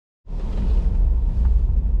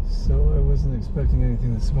So I wasn't expecting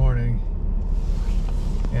anything this morning,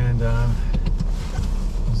 and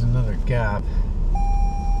there's another gap.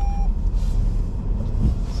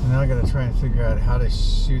 So now I gotta try and figure out how to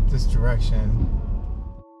shoot this direction.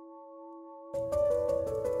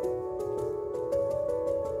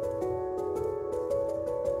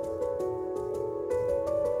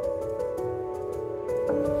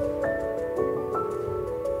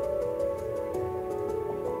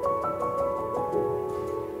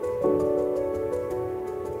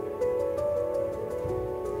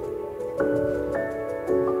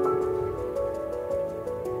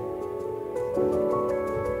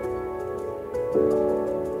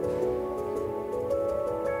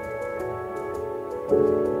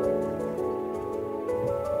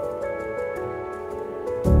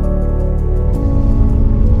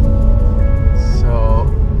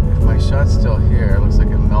 Still here, it looks like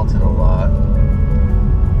it melted a lot.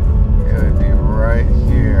 It would be right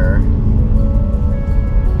here.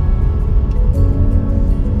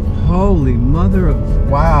 Holy mother of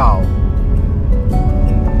wow.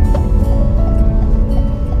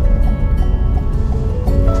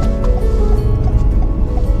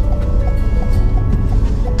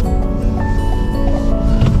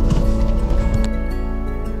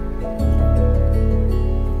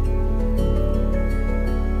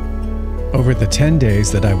 Over the 10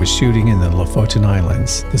 days that I was shooting in the Lofoten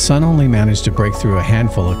Islands, the sun only managed to break through a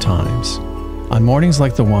handful of times. On mornings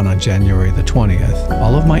like the one on January the 20th,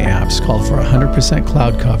 all of my apps called for 100%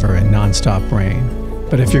 cloud cover and non-stop rain.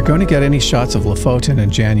 But if you're going to get any shots of Lofoten in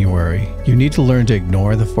January, you need to learn to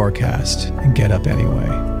ignore the forecast and get up anyway.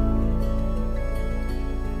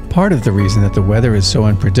 Part of the reason that the weather is so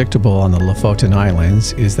unpredictable on the Lofoten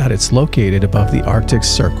Islands is that it's located above the Arctic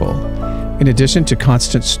Circle. In addition to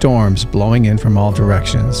constant storms blowing in from all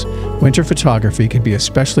directions, winter photography can be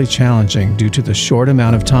especially challenging due to the short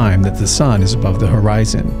amount of time that the sun is above the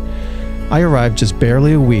horizon. I arrived just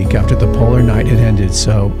barely a week after the polar night had ended,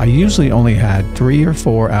 so I usually only had 3 or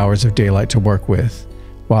 4 hours of daylight to work with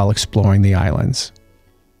while exploring the islands.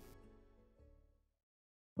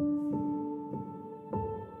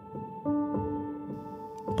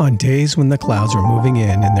 On days when the clouds were moving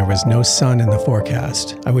in and there was no sun in the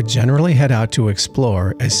forecast, I would generally head out to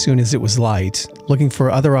explore as soon as it was light, looking for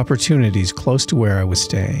other opportunities close to where I was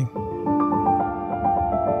staying.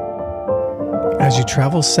 As you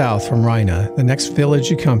travel south from Reine, the next village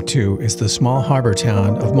you come to is the small harbor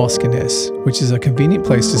town of Moskenes, which is a convenient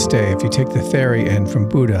place to stay if you take the ferry in from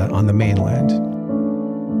Buda on the mainland.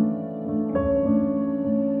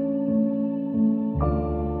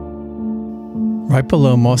 Right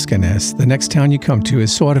below Moskenes, the next town you come to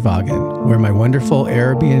is Sorvagen, where my wonderful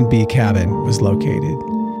Airbnb cabin was located.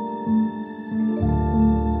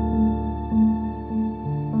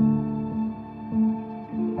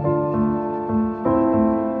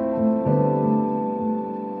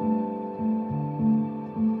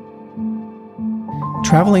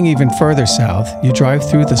 Traveling even further south, you drive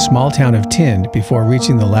through the small town of Tind before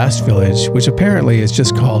reaching the last village, which apparently is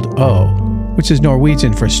just called O, which is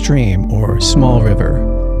Norwegian for stream or small river.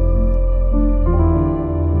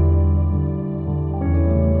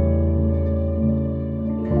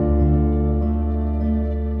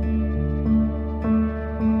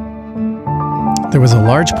 There was a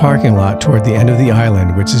large parking lot toward the end of the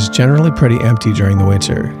island, which is generally pretty empty during the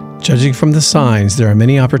winter. Judging from the signs, there are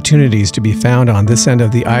many opportunities to be found on this end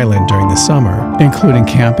of the island during the summer, including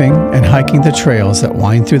camping and hiking the trails that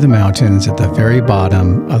wind through the mountains at the very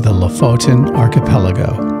bottom of the Lofoten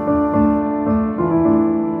archipelago.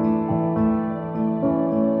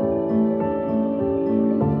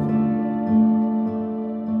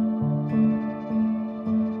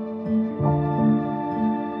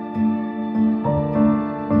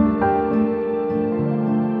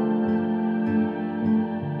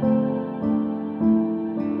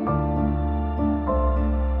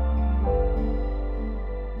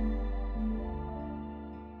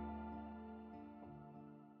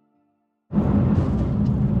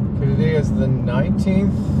 Today is the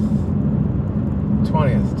 19th,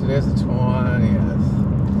 20th. Today is the 20th.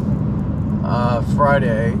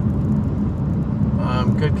 Friday.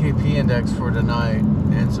 Good KP index for tonight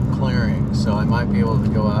and some clearing, so I might be able to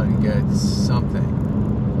go out and get something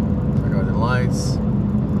for Northern Lights.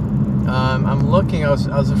 I'm looking. I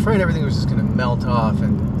was afraid everything was just going to melt off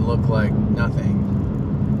and look like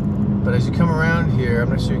nothing. But as you come around here, I'm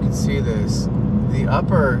not sure you can see this. The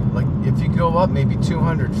upper, like if you go up maybe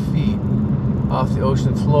 200 feet off the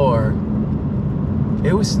ocean floor,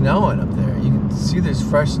 it was snowing up there. You can see there's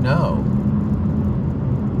fresh snow,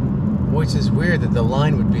 which is weird that the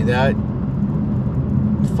line would be that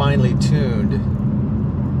finely tuned.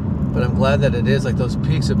 But I'm glad that it is. Like those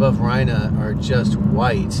peaks above Reine are just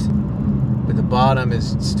white, but the bottom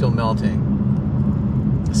is still melting.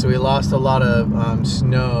 So we lost a lot of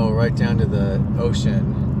snow right down to the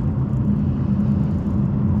ocean.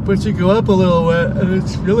 But you go up a little bit and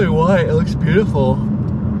it's really white. It looks beautiful.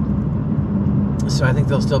 So I think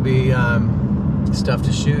there'll still be stuff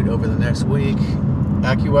to shoot over the next week.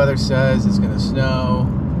 AccuWeather says it's going to snow.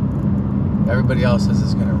 Everybody else says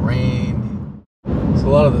it's going to rain. So a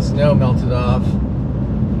lot of the snow melted off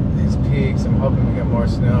these peaks. I'm hoping we get more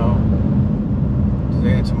snow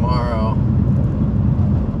today and tomorrow.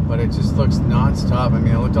 But it just looks non-stop. I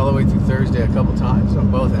mean, I looked all the way through Thursday a couple times on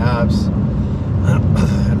both apps.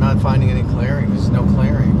 I'm not finding any clearing. There's no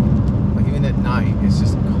clearing. Like even at night, it's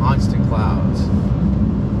just constant clouds,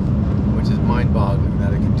 which is mind-boggling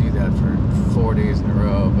that it can do that for 4 days in a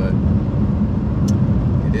row, but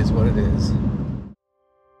it is what it is.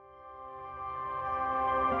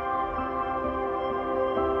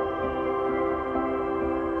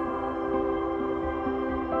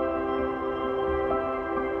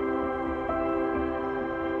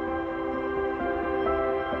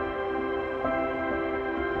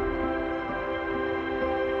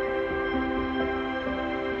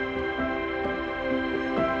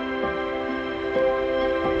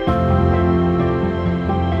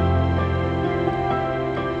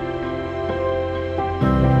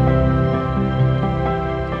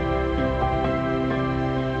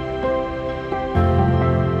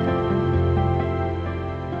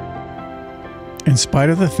 In spite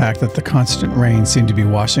of the fact that the constant rain seemed to be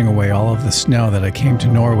washing away all of the snow that I came to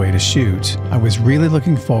Norway to shoot, I was really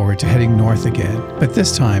looking forward to heading north again, but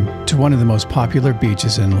this time to one of the most popular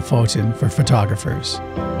beaches in Lofoten for photographers.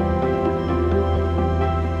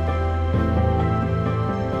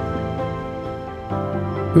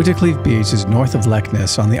 Uttakliev Beach is north of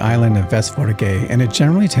Leknes on the island of Sorvagen, and it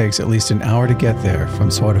generally takes at least an hour to get there from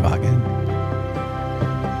Sorvagen.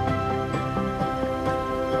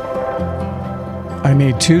 I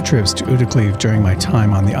made 2 trips to Uttakliev during my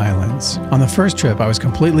time on the islands. On the first trip, I was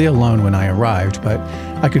completely alone when I arrived, but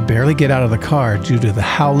I could barely get out of the car due to the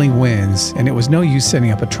howling winds, and it was no use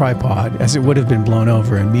setting up a tripod as it would have been blown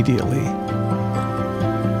over immediately.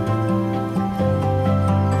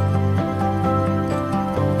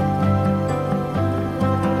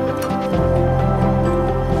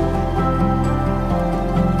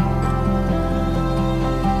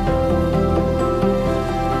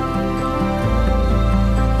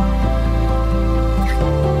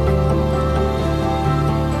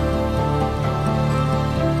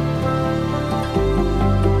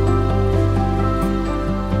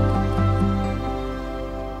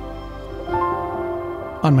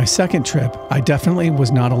 On my second trip, I definitely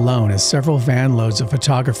was not alone as several van loads of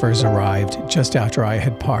photographers arrived just after I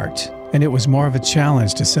had parked, and it was more of a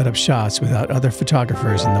challenge to set up shots without other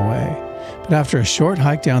photographers in the way. But after a short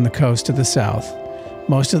hike down the coast to the south,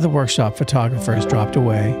 most of the workshop photographers dropped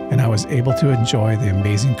away and I was able to enjoy the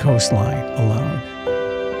amazing coastline alone.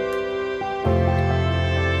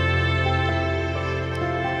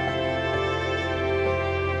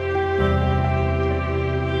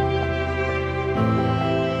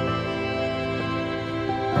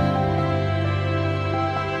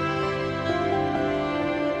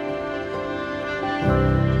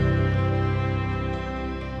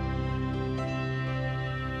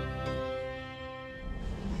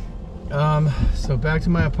 So back to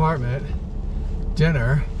my apartment,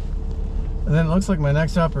 dinner, and then it looks like my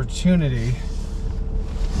next opportunity,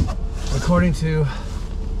 according to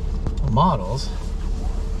the models,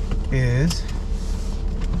 is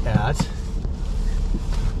at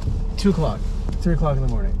 2 o'clock, 3 o'clock in the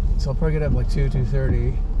morning. So I'll probably get up like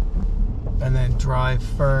 2:30, and then drive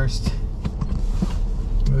first,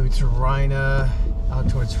 move to Reine, out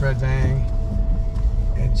towards Fredvang,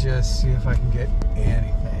 and just see if I can get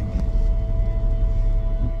anything.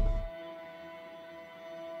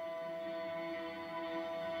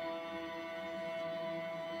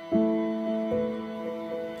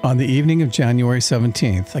 On the evening of January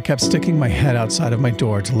 17th, I kept sticking my head outside of my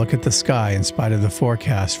door to look at the sky in spite of the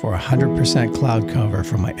forecast for 100% cloud cover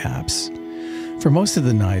from my apps. For most of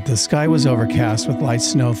the night, the sky was overcast with light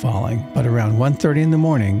snow falling, but around 1:30 in the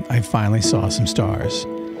morning, I finally saw some stars.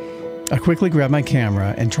 I quickly grabbed my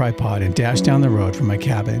camera and tripod and dashed down the road from my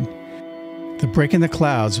cabin. The break in the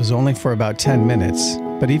clouds was only for about 10 minutes,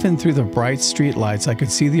 but even through the bright street lights, I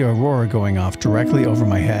could see the Aurora going off directly over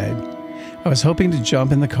my head. I was hoping to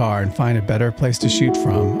jump in the car and find a better place to shoot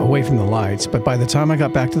from, away from the lights, but by the time I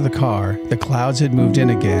got back to the car, the clouds had moved in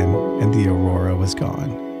again and the Aurora was gone.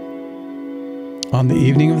 On the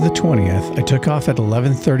evening of the 20th, I took off at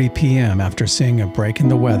 11:30 p.m. after seeing a break in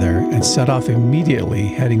the weather and set off immediately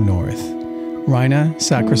heading north. Reine,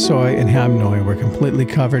 Sakrisoy, and Hamnoy were completely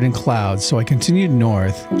covered in clouds, so I continued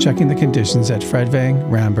north, checking the conditions at Fredvang,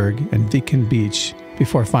 Ramberg, and Viken Beach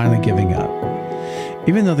before finally giving up.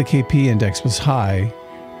 Even though the KP index was high,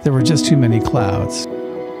 there were just too many clouds.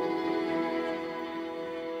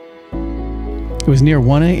 It was near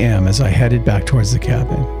 1 a.m. as I headed back towards the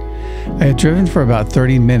cabin. I had driven for about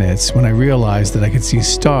 30 minutes when I realized that I could see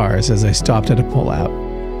stars as I stopped at a pullout.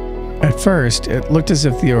 At first, it looked as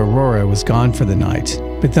if the Aurora was gone for the night,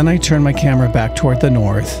 but then I turned my camera back toward the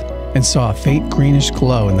north and saw a faint greenish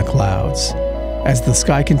glow in the clouds. As the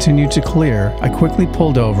sky continued to clear, I quickly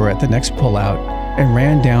pulled over at the next pullout and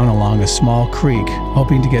ran down along a small creek,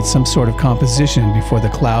 hoping to get some sort of composition before the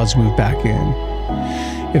clouds moved back in.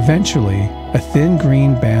 Eventually, a thin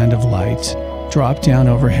green band of light dropped down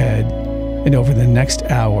overhead, and over the next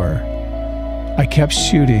hour, I kept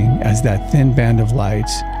shooting as that thin band of light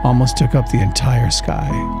almost took up the entire sky.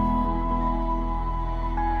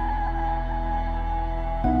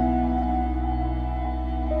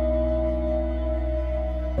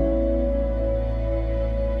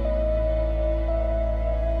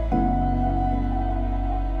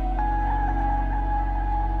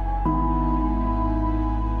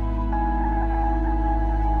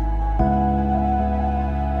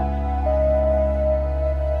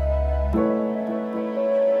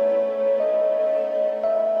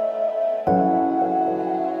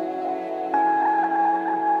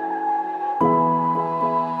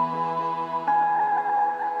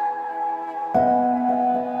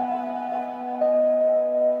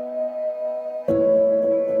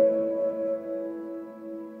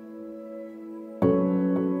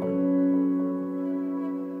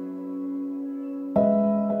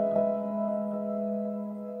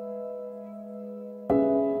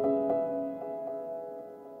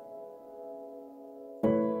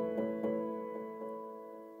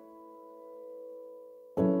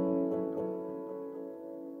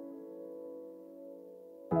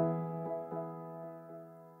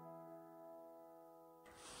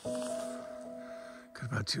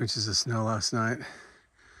 Got about 2 inches of snow last night.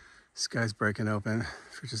 Sky's breaking open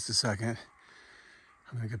for just a second.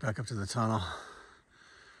 I'm gonna get back up to the tunnel,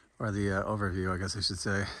 or the overview, I guess I should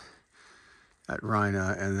say, at Reine,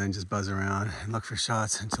 and then just buzz around and look for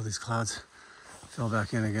shots until these clouds fill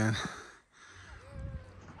back in again.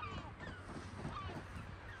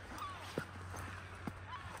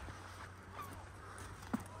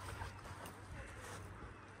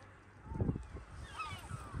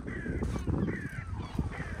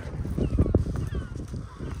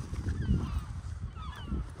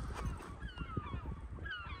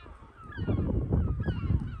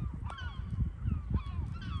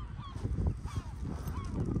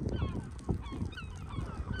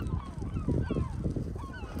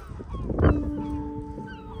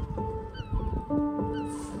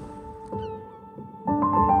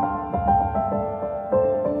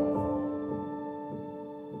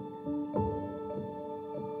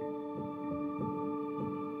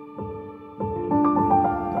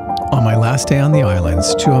 On my last day on the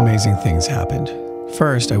islands, 2 amazing things happened.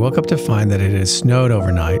 First, I woke up to find that it had snowed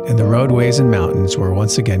overnight and the roadways and mountains were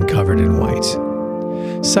once again covered in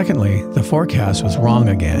white. Secondly, the forecast was wrong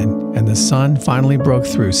again, and the sun finally broke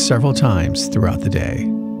through several times throughout the day.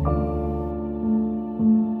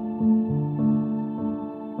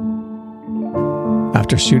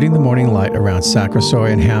 After shooting the morning light around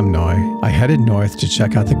Sakrisoy and Hamnoy, I headed north to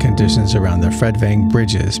check out the conditions around the Fredvang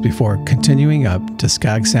Bridges before continuing up to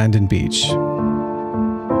Skagsanden Beach.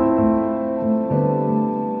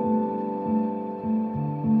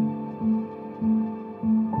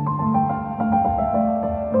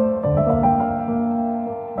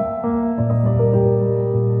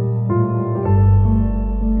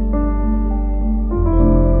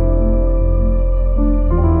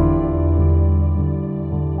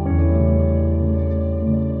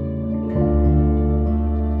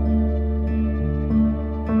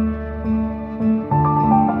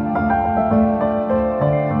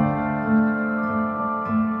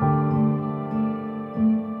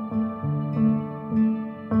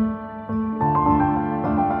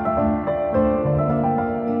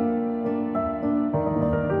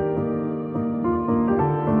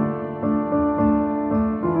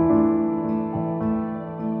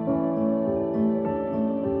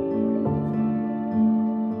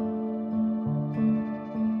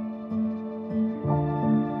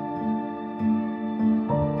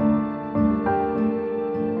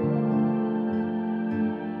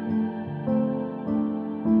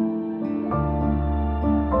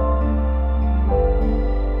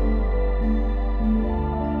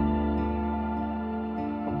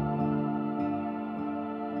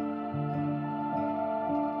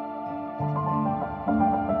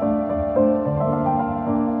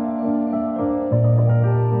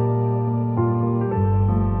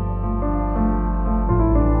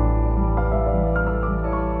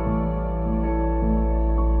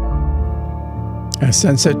 As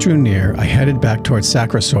sunset drew near, I headed back towards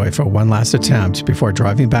Sakrisoy for one last attempt before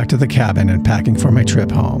driving back to the cabin and packing for my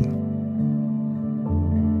trip home.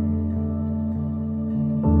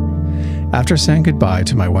 After saying goodbye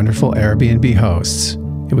to my wonderful Airbnb hosts,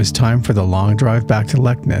 it was time for the long drive back to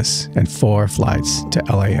Leknes and 4 flights to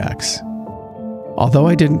LAX. Although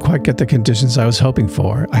I didn't quite get the conditions I was hoping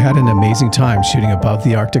for, I had an amazing time shooting above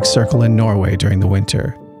the Arctic Circle in Norway during the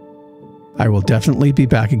winter. I will definitely be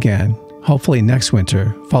back again, hopefully next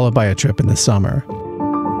winter, followed by a trip in the summer.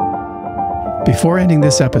 Before ending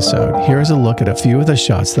this episode, here is a look at a few of the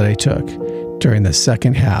shots that I took during the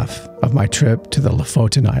second half of my trip to the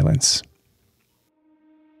Lofoten Islands.